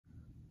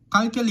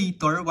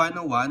Calculator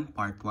 101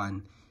 Part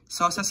 1.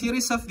 So sa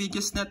series of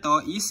videos na to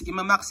is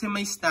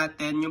ima-maximize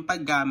natin yung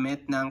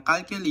paggamit ng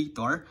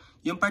calculator.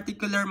 Yung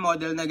particular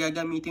model na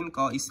gagamitin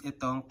ko is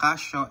itong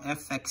Casio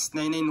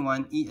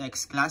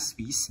fx-991EX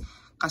CLASSWIZ.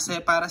 Kasi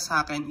para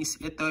sa akin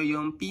is ito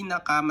yung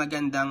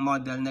pinakamagandang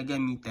model na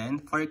gamitin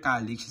for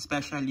college,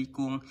 especially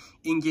kung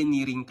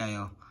engineering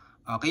kayo.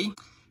 Okay?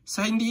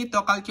 So hindi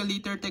ito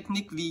calculator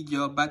technique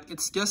video, but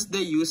it's just the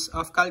use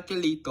of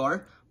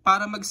calculator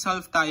para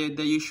mag-solve tayo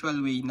the usual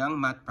way ng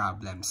math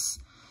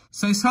problems.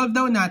 So, solve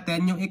daw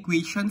natin yung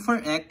equation for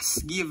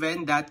x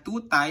given that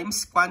 2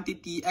 times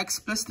quantity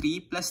x plus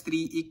 3 plus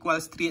 3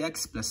 equals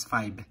 3x plus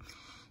 5.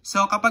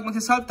 So, kapag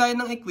mag-solve tayo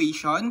ng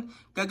equation,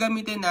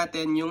 gagamitin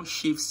natin yung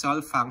shift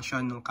solve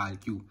function ng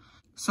calcu.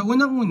 So,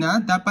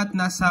 unang-una, dapat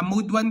nasa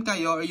mode 1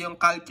 kayo o yung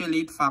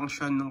calculate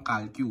function ng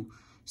calcu.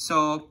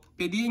 So,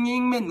 piliin nyo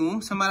yung menu.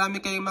 So,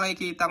 marami kayong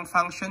makikitang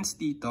functions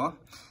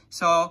dito.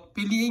 So,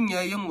 piliin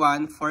nyo yung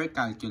 1 for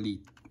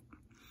calculate.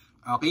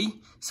 Okay?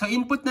 So,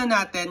 input na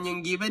natin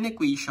yung given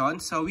equation.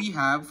 So, we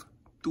have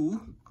 2,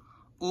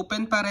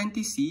 open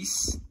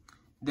parenthesis,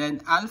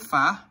 then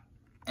alpha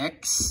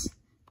x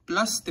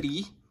plus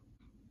 3,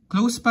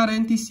 close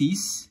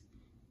parenthesis,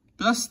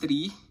 plus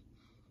 3,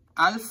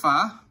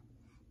 alpha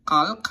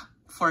calc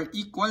for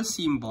equal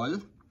symbol,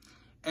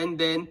 and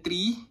then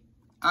 3,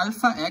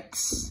 alpha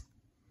x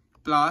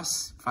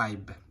plus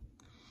 5.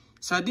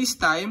 So, this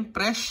time,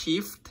 press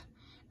shift,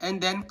 and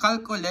then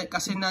calculate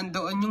kasi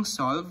nandoon yung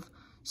solve.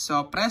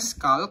 So, press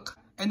calc,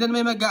 and then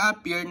may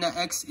mag-a-appear na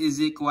x is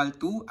equal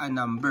to a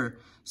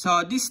number.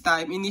 So, this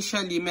time,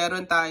 initially,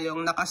 meron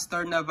tayong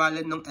nakastore na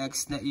value ng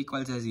x na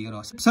equal sa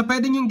 0. So,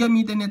 pwede nyo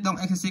gamitin itong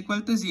x is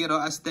equal to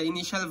 0 as the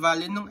initial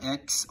value ng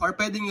x, or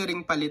pwede nyo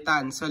ring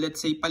palitan. So,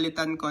 let's say,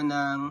 palitan ko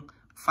ng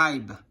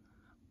 5.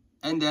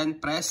 And then,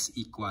 press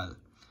equal.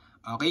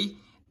 Okay?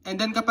 And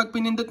then, kapag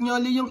pinindot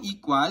nyo ulit yung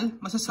equal,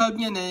 masasolve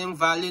nyo na yung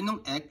value ng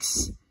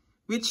x,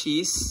 which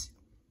is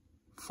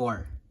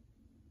 4.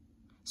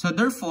 So,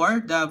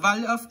 therefore, the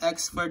value of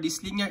x for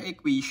this linear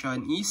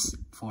equation is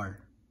 4.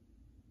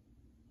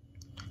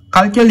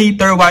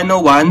 Calculator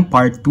 101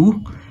 Part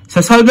 2.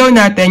 So, solve daw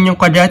natin yung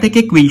quadratic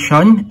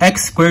equation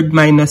x squared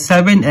minus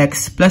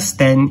 7x plus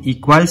 10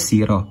 equals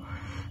 0.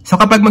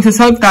 So, kapag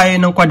magsasolve tayo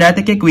ng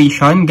quadratic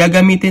equation,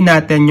 gagamitin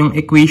natin yung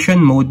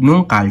equation mode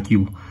ng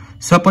calcu.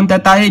 So, punta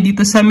tayo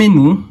dito sa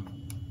menu,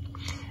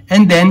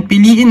 and then,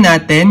 piliin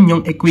natin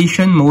yung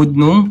equation mode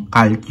ng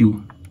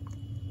calcu.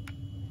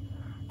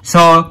 So,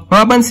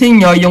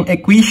 mapapansin nyo, yung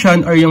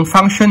equation or yung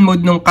function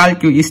mode ng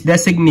calcu is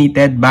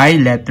designated by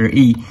letter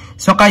A.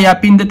 So, kaya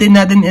pindutin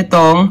natin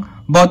itong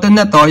button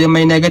na to, yung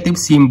may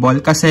negative symbol,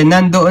 kasi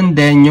nandoon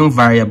din yung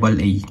variable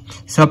A.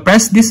 So,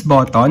 press this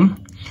button,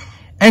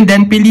 and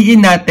then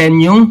piliin natin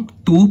yung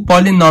 2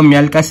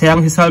 polynomial kasi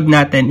ang solve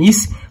natin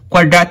is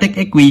quadratic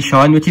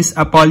equation which is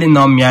a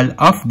polynomial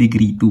of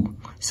degree 2.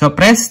 So,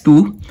 press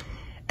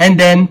 2.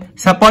 And then,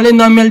 sa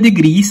polynomial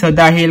degree, so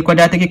dahil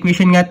quadratic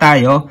equation nga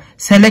tayo,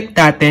 select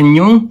natin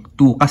yung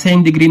 2 kasi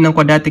yung degree ng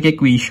quadratic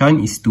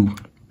equation is 2.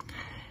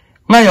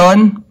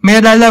 Ngayon,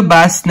 may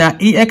lalabas na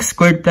ax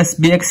squared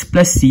plus bx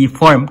plus c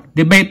form.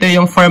 Diba ito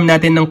yung form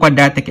natin ng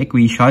quadratic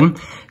equation?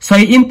 So,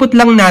 i-input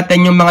lang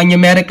natin yung mga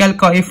numerical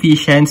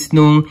coefficients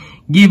nung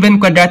given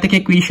quadratic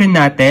equation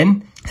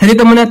natin. So,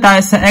 dito muna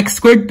tayo sa x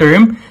squared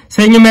term.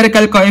 So, yung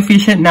numerical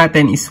coefficient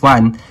natin is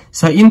 1.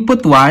 So,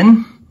 input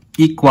 1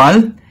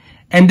 equal.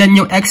 And then,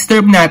 yung x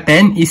term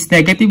natin is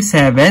negative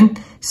 7.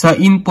 So,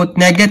 input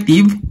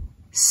negative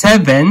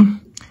 7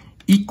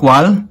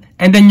 equal.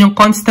 And then, yung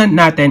constant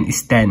natin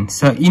is 10.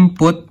 So,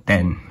 input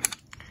 10.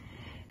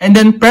 And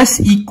then, press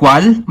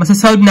equal.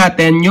 Masasolve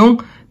natin yung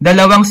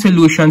dalawang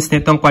solutions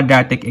nitong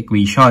quadratic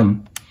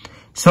equation.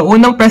 So,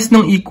 unang press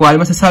ng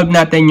equal, masasolve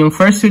natin yung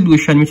first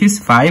solution which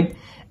is 5.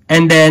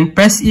 And then,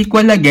 press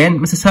equal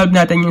again. Masasolve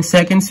natin yung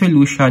second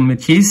solution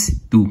which is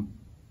 2.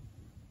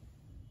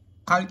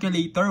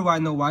 Calculator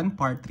 101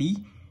 Part 3.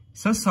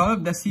 So,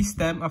 solve the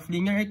system of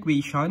linear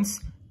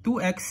equations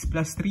 2x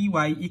plus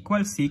 3y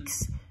equals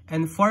 6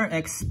 and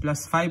 4x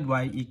plus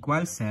 5y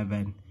equals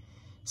 7.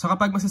 So,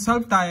 kapag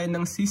masasolve tayo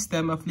ng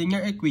system of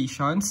linear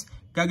equations,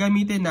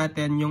 gagamitin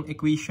natin yung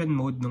equation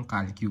mode ng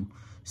calcu.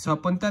 So,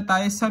 punta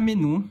tayo sa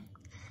menu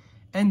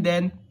and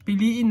then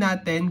piliin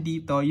natin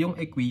dito yung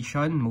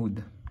equation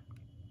mode.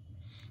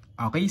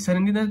 Okay, so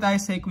nandito na tayo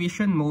sa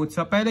equation mode.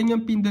 So, pwede nyo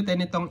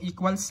pindutin itong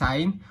equal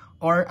sign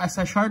or as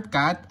a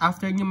shortcut,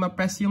 after nyo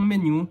ma-press yung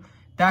menu,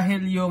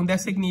 dahil yung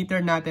designator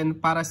natin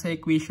para sa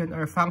equation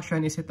or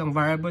function is itong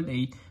variable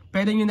a,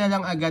 pwede nyo na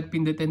lang agad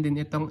pindutin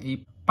din itong a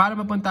para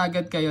mapunta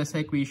agad kayo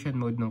sa equation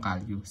mode ng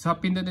calcu. So,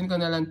 pindutin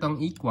ko na lang itong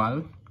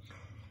equal.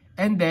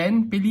 And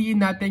then,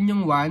 piliin natin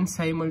yung 1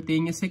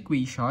 simultaneous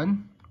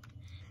equation.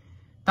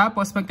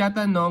 Tapos,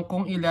 magtatanong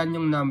kung ilan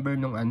yung number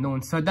ng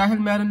unknown. So, dahil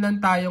meron lang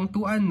tayong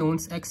 2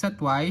 unknowns, x at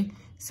y,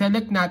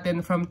 select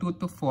natin from 2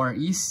 to 4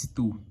 is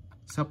 2.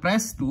 So,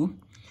 press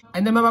 2.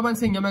 And then,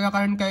 mapapansin nyo,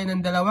 magkakaroon kayo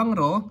ng dalawang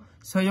row.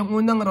 So, yung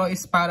unang row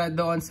is para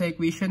doon sa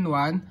equation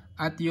 1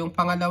 at yung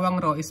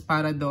pangalawang row is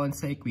para doon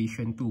sa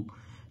equation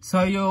 2.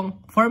 So,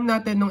 yung form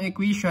natin ng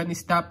equation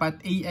is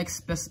dapat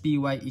ax plus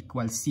by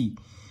equals c.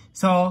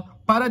 So,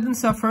 para dun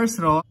sa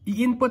first row,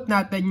 i-input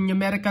natin yung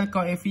numerical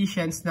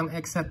coefficients ng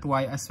x at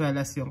y as well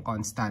as yung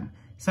constant.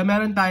 So,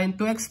 meron tayong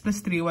 2x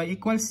plus 3y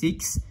equals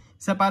 6.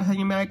 So, para sa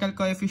numerical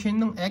coefficient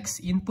ng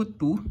x, input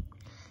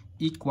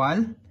 2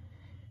 equal.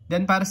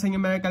 Then, para sa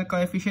numerical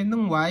coefficient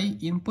ng y,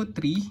 input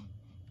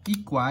 3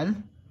 equal.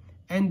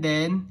 And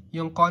then,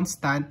 yung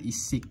constant is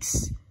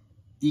 6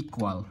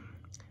 equal.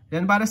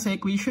 Then, para sa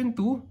equation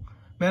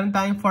 2, meron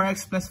tayong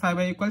 4x plus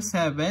 5y equals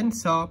 7.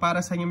 So, para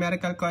sa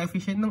numerical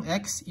coefficient ng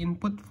x,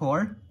 input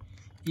 4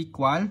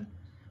 equal.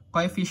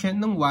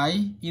 Coefficient ng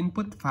y,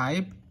 input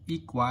 5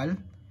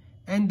 equal.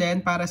 And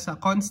then, para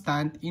sa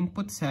constant,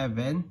 input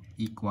 7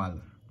 equal.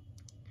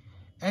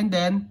 And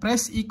then,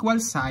 press equal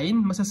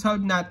sign,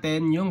 masasolve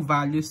natin yung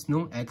values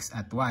ng x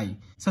at y.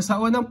 So, sa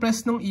unang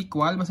press ng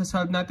equal,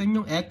 masasolve natin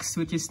yung x,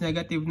 which is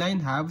negative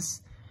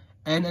 9/2.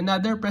 And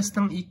another press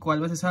ng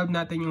equal, masasolve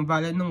natin yung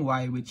value ng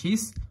y, which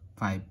is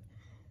 5.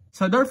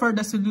 So, therefore,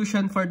 the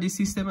solution for this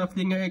system of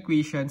linear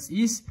equations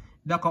is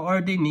the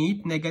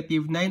coordinate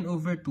negative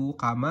 9/2,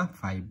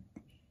 5.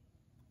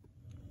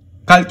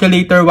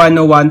 Calculator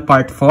 101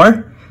 Part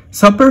 4.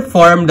 So,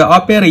 perform the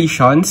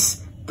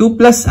operations 2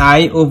 plus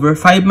I over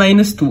 5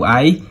 minus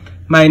 2I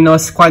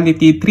minus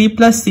quantity 3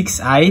 plus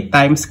 6I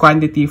times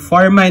quantity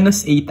 4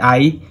 minus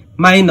 8I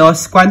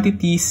minus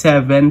quantity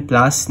 7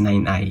 plus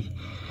 9I.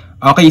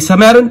 Okay, so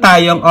meron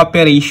tayong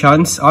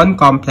operations on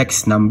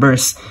complex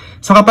numbers.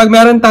 So kapag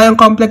meron tayong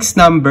complex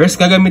numbers,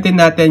 gagamitin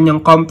natin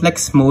yung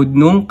complex mode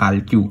nung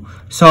calcu.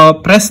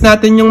 So press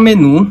natin yung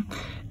menu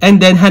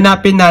and then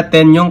hanapin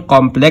natin yung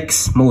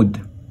complex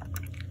mode.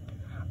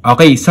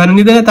 Okay, so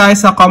nandito na tayo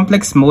sa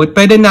complex mode.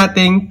 Pwede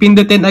nating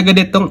pindutin agad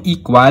itong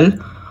equal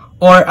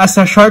or as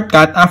a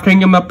shortcut after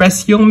nyo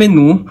ma-press yung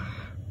menu.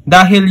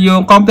 Dahil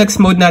yung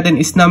complex mode natin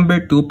is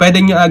number 2,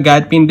 pwede nyo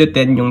agad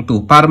pindutin yung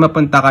 2 para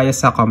mapunta kayo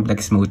sa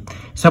complex mode.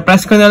 So,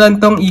 press ko na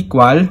lang tong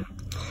equal.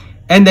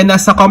 And then,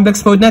 nasa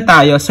complex mode na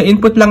tayo. So,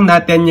 input lang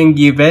natin yung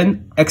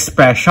given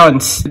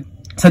expressions.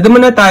 So, doon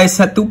muna tayo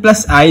sa 2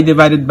 plus I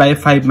divided by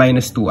 5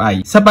 minus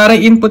 2I. So, para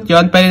input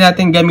yon, pwede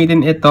natin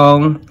gamitin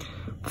itong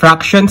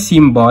fraction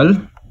symbol.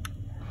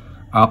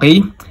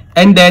 Okay?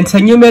 And then, sa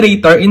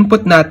numerator,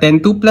 input natin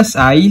 2 plus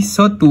I.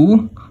 So,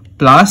 2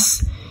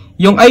 plus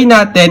yung I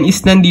natin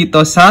is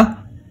nandito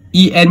sa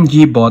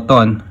ENG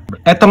button.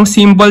 Etong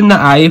symbol na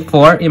I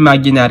for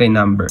imaginary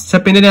number. So,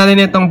 pinili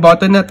natin itong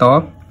button na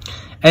to.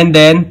 And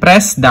then,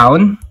 press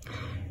down.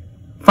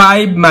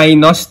 5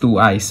 minus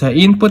 2I. So,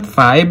 input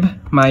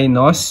 5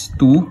 minus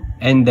 2.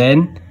 And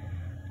then,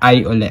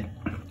 I ulit.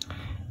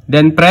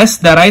 Then,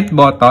 press the right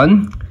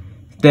button.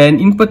 Then,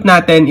 input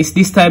natin is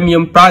this time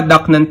yung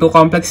product ng two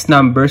complex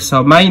numbers.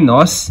 So,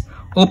 minus,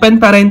 open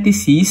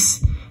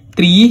parenthesis,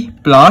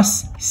 3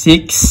 plus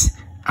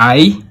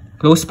 6I,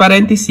 close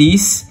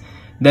parenthesis,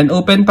 then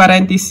open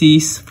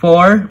parenthesis,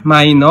 4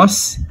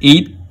 minus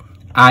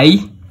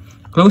 8I,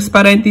 close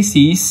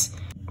parenthesis.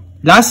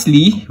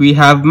 Lastly, we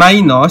have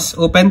minus,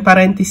 open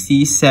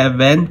parenthesis,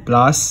 7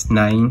 plus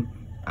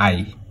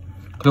 9I,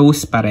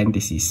 close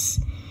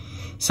parenthesis.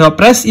 So,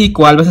 press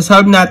equal,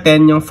 masasolve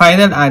natin yung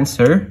final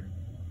answer,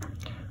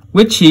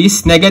 which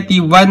is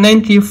negative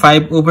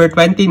 1935 over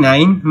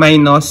 29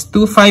 minus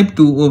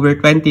 252 over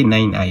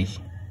 29I.